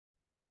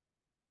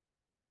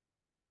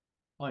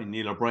Hi,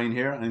 Neil O'Brien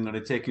here. I'm going to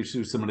take you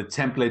through some of the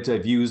templates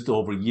I've used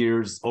over the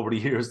years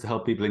to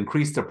help people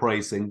increase their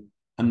pricing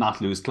and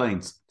not lose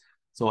clients.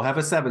 So I have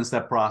a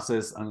 7-step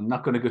process, and I'm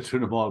not going to go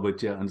through them all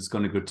with you. I'm just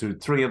going to go through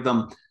 3 of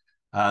them.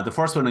 The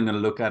first one I'm going to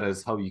look at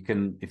is how you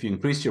can, if you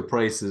increase your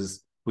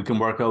prices, we can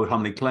work out how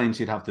many clients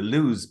you'd have to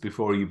lose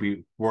before you'd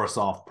be worse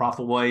off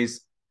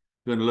profit-wise.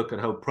 We're going to look at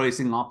how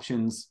pricing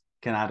options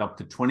can add up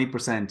to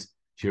 20%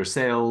 to your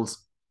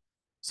sales.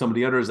 Some of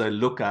the others I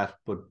look at,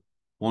 but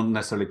won't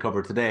necessarily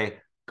cover today.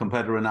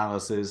 Competitor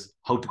analysis,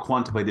 how to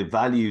quantify the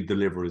value you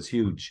deliver is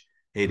huge,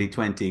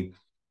 80-20.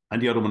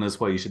 And the other one is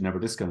why you should never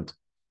discount.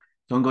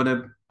 So I'm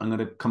going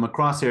to come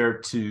across here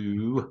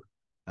to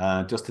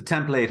just a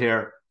template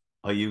here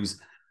I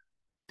use.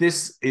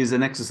 This is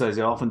an exercise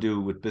I often do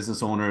with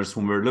business owners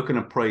when we're looking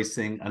at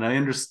pricing. And I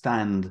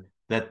understand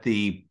that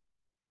the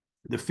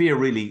fear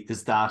really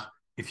is that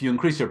if you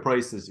increase your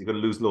prices, you're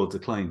going to lose loads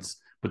of clients.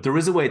 But there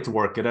is a way to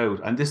work it out.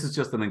 And this is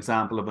just an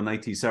example of an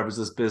IT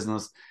services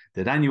business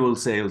that annual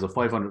sales of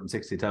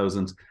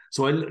 560,000.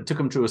 So I took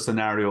them through a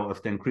scenario.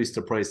 If they increased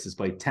their prices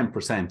by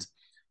 10%,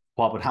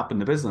 what would happen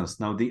to business?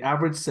 Now, the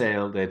average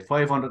sale, they had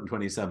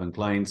 527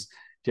 clients.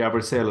 The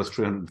average sale is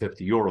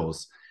 350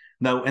 euros.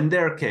 Now, in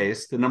their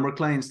case, the number of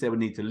clients they would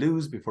need to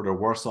lose before they're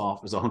worse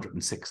off is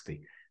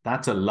 160.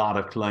 That's a lot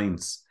of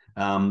clients.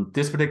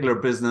 This particular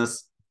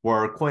business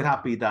were quite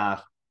happy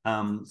that,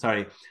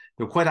 they're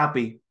quite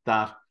happy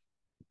that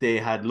they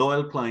had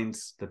loyal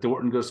clients, that they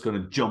weren't just going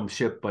to jump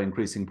ship by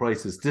increasing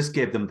prices. This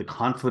gave them the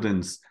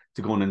confidence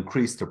to go and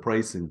increase their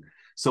pricing.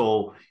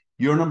 So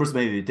your numbers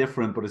may be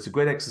different, but it's a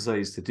great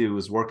exercise to do,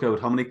 is work out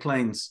how many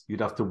clients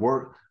you'd have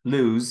to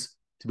lose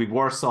to be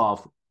worse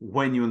off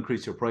when you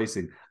increase your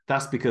pricing.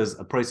 That's because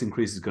a price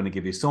increase is going to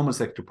give you so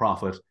much extra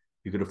profit,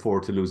 you could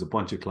afford to lose a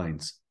bunch of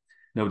clients.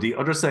 Now, the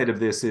other side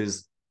of this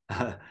is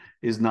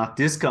not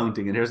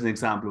discounting. And here's an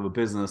example of a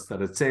business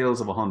that had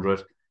sales of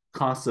 100,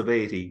 costs of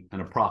 80,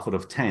 and a profit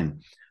of 10.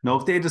 Now,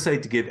 if they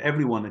decide to give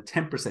everyone a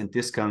 10%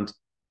 discount,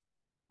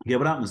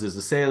 what happens is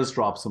the sales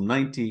drops from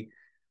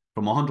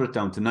 100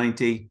 down to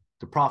 90.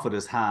 The profit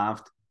is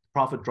halved. The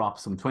profit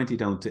drops from 20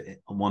 down to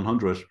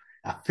 100,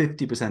 a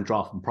 50%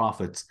 drop in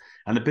profits.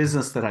 And a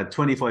business that had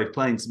 25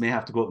 clients may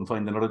have to go out and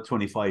find another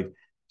 25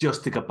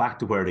 just to get back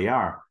to where they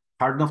are.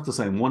 Hard enough to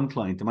sign one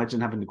client.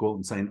 Imagine having to go out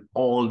and sign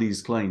all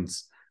these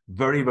clients.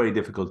 Very, very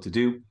difficult to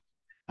do.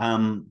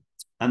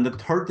 And the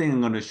third thing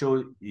I'm going to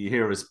show you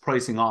here is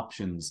pricing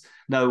options.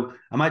 Now,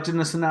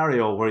 imagine a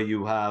scenario where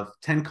you have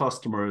 10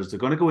 customers. They're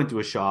going to go into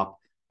a shop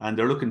and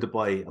they're looking to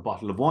buy a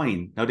bottle of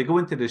wine. Now, they go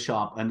into the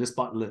shop and this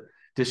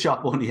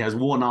shop only has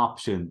one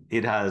option.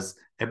 It has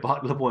a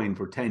bottle of wine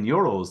for 10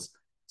 euros.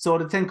 So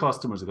the 10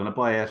 customers are going to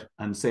buy it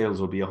and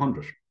sales will be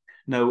 100.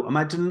 Now,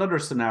 imagine another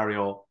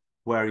scenario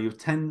where you have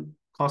 10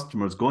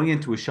 customers going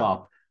into a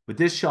shop, but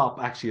this shop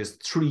actually has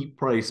 3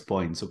 price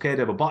points. Okay, they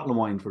have a bottle of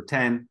wine for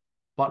 10,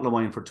 bottle of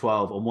wine for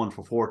 12, and one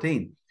for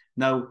 14.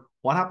 Now,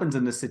 what happens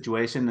in this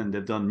situation, and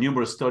they've done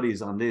numerous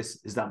studies on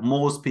this, is that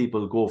most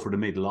people go for the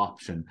middle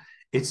option.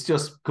 It's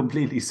just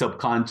completely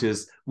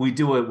subconscious. We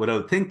do it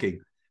without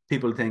thinking.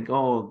 People think,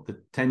 oh,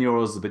 the 10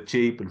 euros is a bit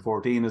cheap and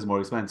 14 is more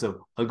expensive.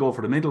 I'll go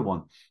for the middle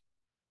one.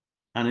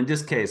 And in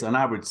this case, on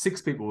average,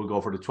 6 people will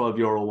go for the 12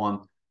 euro one,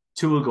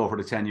 2 will go for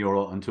the 10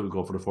 euro, and 2 will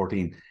go for the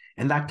 14.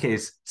 In that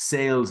case,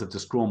 sales have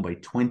just grown by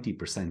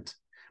 20%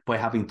 by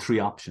having 3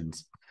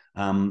 options.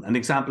 An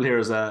example here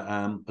is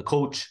a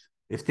coach.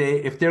 If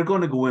they're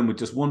going to go in with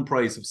just one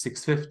price of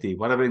 650,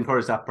 what I would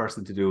encourage that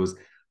person to do is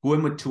go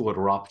in with 2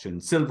 other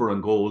options, silver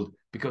and gold,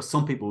 because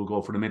some people will go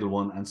for the middle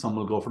one and some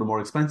will go for the more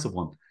expensive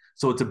one.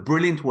 So it's a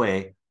brilliant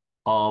way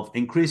of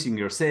increasing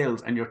your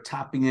sales, and you're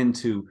tapping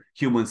into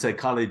human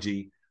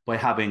psychology by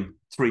having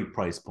 3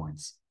 price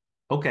points.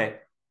 Okay,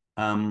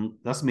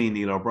 that's me,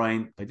 Neil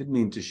O'Brien. I didn't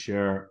mean to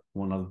share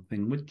one other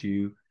thing with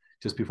you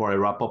just before I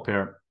wrap up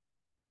here.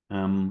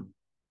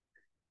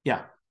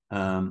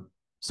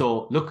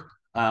 So look,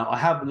 I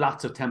have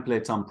lots of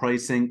templates on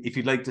pricing. If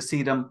you'd like to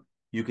see them,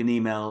 you can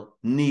email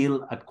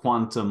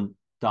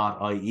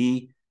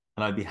neil@quantum.ie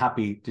and I'd be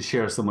happy to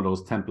share some of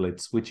those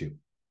templates with you.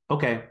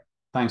 Okay,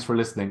 thanks for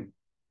listening.